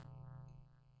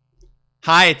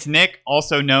Hi, it's Nick,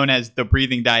 also known as the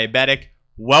Breathing Diabetic.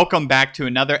 Welcome back to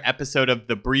another episode of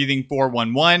the Breathing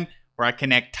 411, where I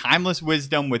connect timeless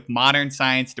wisdom with modern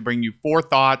science to bring you 4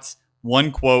 thoughts,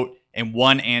 1 quote, and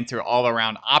 1 answer all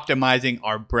around optimizing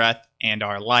our breath and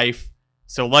our life.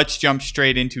 So let's jump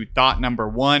straight into thought number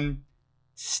 1,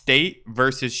 state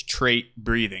versus trait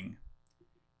breathing.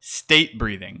 State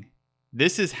breathing.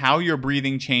 This is how your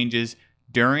breathing changes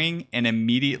during and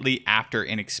immediately after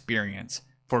an experience.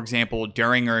 For example,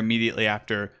 during or immediately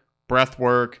after breath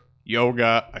work,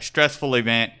 yoga, a stressful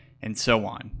event, and so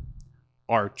on.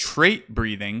 Our trait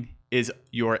breathing is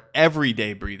your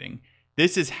everyday breathing.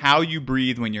 This is how you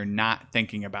breathe when you're not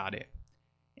thinking about it.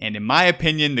 And in my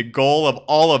opinion, the goal of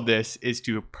all of this is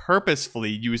to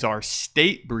purposefully use our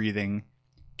state breathing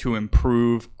to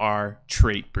improve our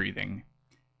trait breathing.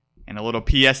 And a little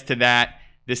PS to that,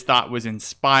 this thought was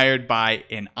inspired by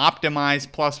an Optimize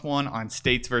 +1 on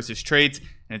states versus traits.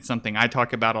 And it's something I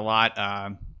talk about a lot,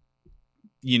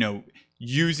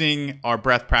 using our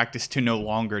breath practice to no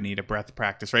longer need a breath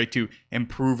practice, right? To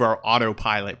improve our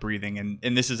autopilot breathing.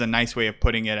 And this is a nice way of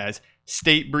putting it as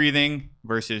state breathing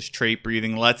versus trait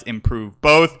breathing. Let's improve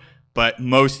both, but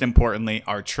most importantly,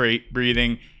 our trait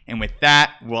breathing. And with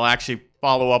that, we'll actually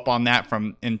follow up on that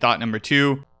in thought number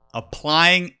 2,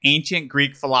 applying ancient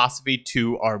Greek philosophy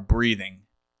to our breathing.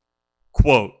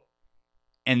 Quote,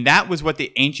 and that was what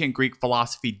the ancient Greek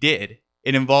philosophy did.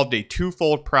 It involved a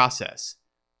twofold process.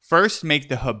 First, make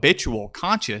the habitual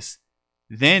conscious,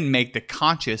 then make the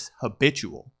conscious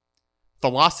habitual.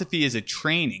 Philosophy is a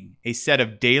training, a set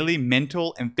of daily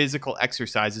mental and physical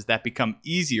exercises that become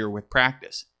easier with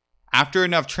practice. After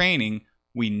enough training,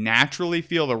 we naturally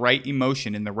feel the right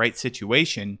emotion in the right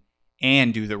situation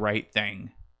and do the right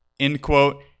thing. End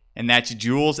quote. And that's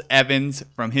Jules Evans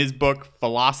from his book,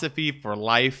 Philosophy for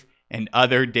Life and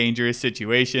Other Dangerous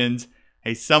Situations.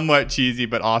 A somewhat cheesy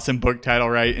but awesome book title,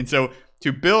 right? And so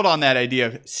to build on that idea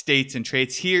of states and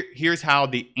traits, here's how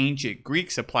the ancient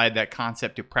Greeks applied that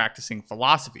concept to practicing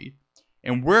philosophy.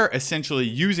 And we're essentially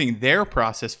using their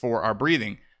process for our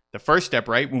breathing. The first step,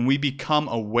 right? When we become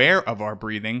aware of our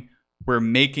breathing, we're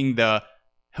making the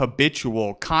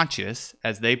habitual conscious,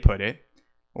 as they put it,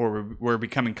 or we're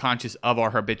becoming conscious of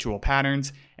our habitual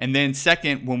patterns. And then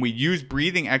second, when we use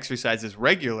breathing exercises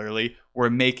regularly, we're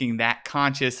making that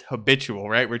conscious habitual,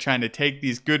 right? We're trying to take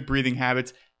these good breathing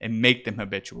habits and make them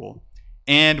habitual.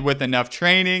 And with enough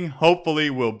training, hopefully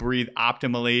we'll breathe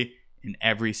optimally in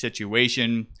every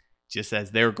situation, just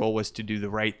as their goal was to do the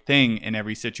right thing in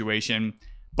every situation.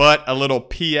 But a little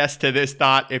PS to this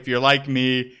thought, if you're like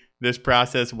me, this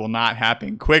process will not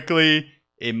happen quickly.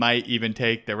 It might even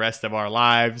take the rest of our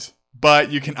lives, but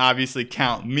you can obviously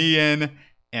count me in,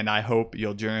 and I hope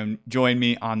you'll join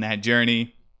me on that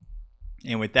journey.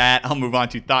 And with that, I'll move on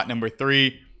to thought number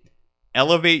 3.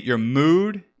 Elevate your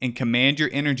mood and command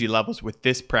your energy levels with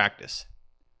this practice.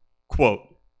 Quote,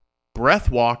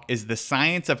 breath walk is the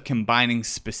science of combining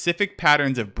specific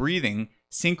patterns of breathing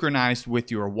synchronized with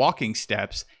your walking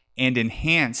steps and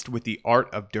enhanced with the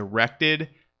art of directed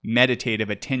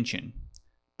meditative attention.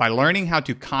 By learning how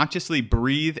to consciously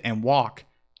breathe and walk,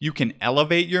 you can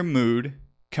elevate your mood,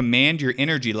 command your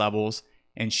energy levels,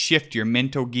 and shift your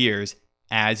mental gears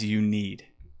as you need.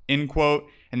 End quote.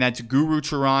 And that's Guru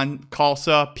Charan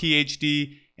Khalsa,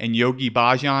 PhD, and Yogi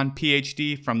Bhajan,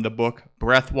 PhD, from the book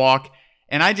Breath Walk.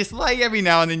 And I just like every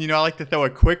now and then, I like to throw a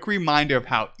quick reminder of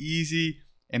how easy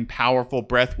and powerful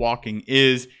breath walking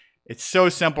is. It's so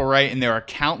simple, right? And there are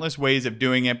countless ways of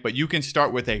doing it, but you can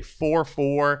start with a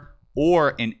 4-4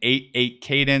 or an 8-8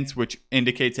 cadence, which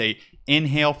indicates a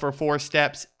inhale for 4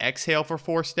 steps, exhale for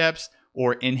 4 steps,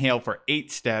 or inhale for 8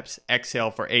 steps,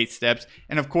 exhale for 8 steps.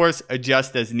 And of course,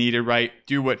 adjust as needed, right?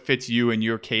 Do what fits you and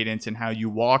your cadence and how you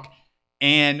walk.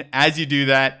 And as you do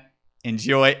that,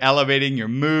 enjoy elevating your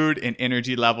mood and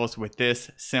energy levels with this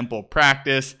simple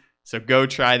practice. So go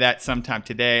try that sometime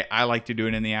today. I like to do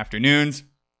it in the afternoons.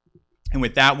 And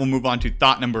with that, we'll move on to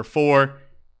thought number 4.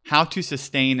 How to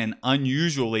sustain an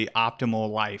unusually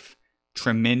optimal life.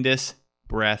 Tremendous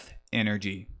breath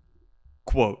energy.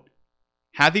 Quote,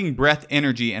 having breath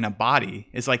energy in a body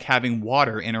is like having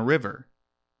water in a river.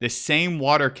 The same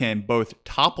water can both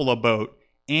topple a boat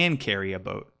and carry a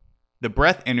boat. The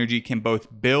breath energy can both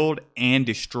build and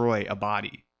destroy a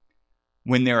body.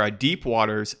 When there are deep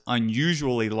waters,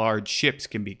 unusually large ships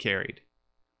can be carried.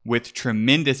 With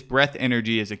tremendous breath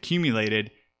energy is accumulated,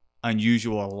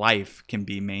 unusual life can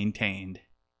be maintained.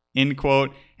 End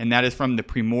quote. And that is from the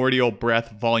Primordial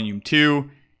Breath Volume 2.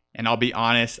 And I'll be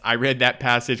honest, I read that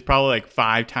passage probably like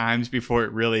 5 times before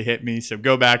it really hit me. So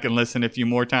go back and listen a few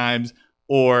more times,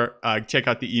 or check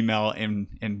out the email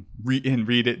and read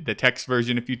it, the text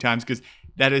version a few times, because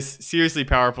that is seriously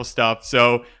powerful stuff.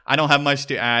 So I don't have much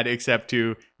to add except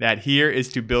to that here is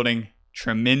to building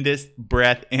tremendous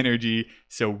breath energy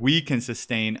so we can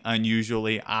sustain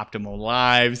unusually optimal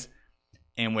lives.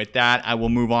 And with that, I will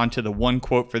move on to the one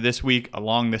quote for this week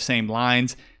along the same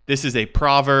lines. This is a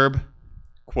proverb.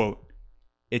 Quote,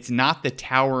 "It's not the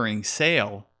towering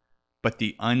sail, but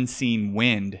the unseen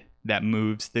wind that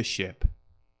moves the ship."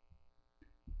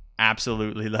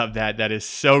 Absolutely love that. That is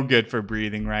so good for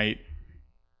breathing, right?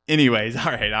 Anyways, all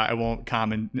right, I won't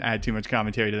add too much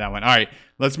commentary to that one. All right,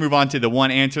 let's move on to the one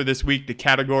answer this week. The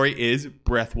category is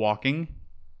breath walking.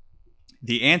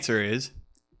 The answer is,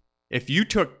 if you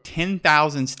took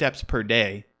 10,000 steps per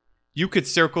day, you could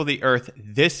circle the earth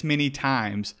this many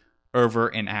times over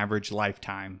an average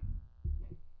lifetime.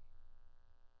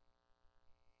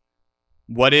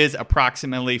 What is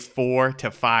approximately 4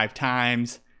 to 5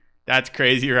 times? That's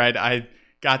crazy, right? I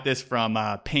got this from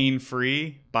Pain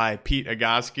Free by Pete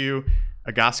Agascu.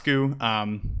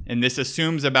 And this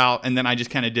assumes about, and then I just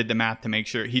kind of did the math to make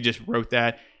sure, he just wrote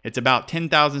that. It's about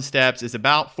 10,000 steps. It's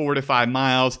about 4 to 5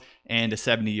 miles and a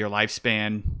 70-year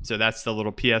lifespan. So that's the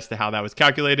little PS to how that was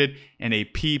calculated. And a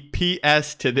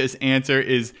PPS to this answer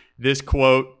is this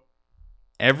quote,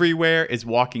 "Everywhere is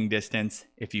walking distance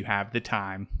if you have the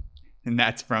time." And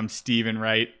that's from Stephen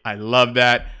Wright. I love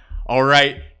that. All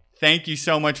right. Thank you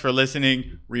so much for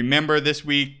listening. Remember this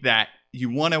week that you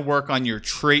want to work on your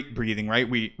trait breathing, right?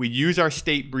 We use our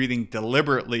state breathing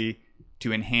deliberately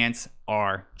to enhance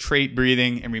our trait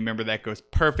breathing. And remember, that goes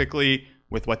perfectly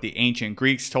with what the ancient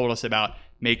Greeks told us about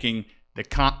making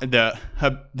the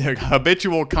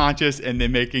habitual conscious and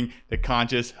then making the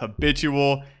conscious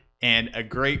habitual. And a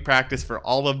great practice for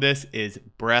all of this is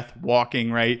breath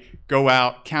walking, right? Go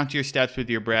out, count your steps with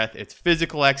your breath. It's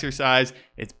physical exercise,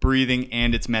 it's breathing,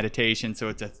 and it's meditation. So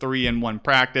it's a 3-in-1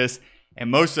 practice.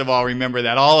 And most of all, remember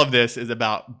that all of this is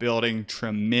about building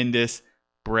tremendous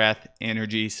breath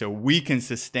energy so we can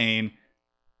sustain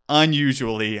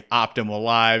unusually optimal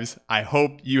lives. I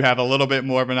hope you have a little bit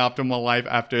more of an optimal life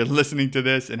after listening to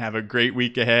this, and have a great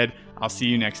week ahead. I'll see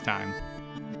you next time.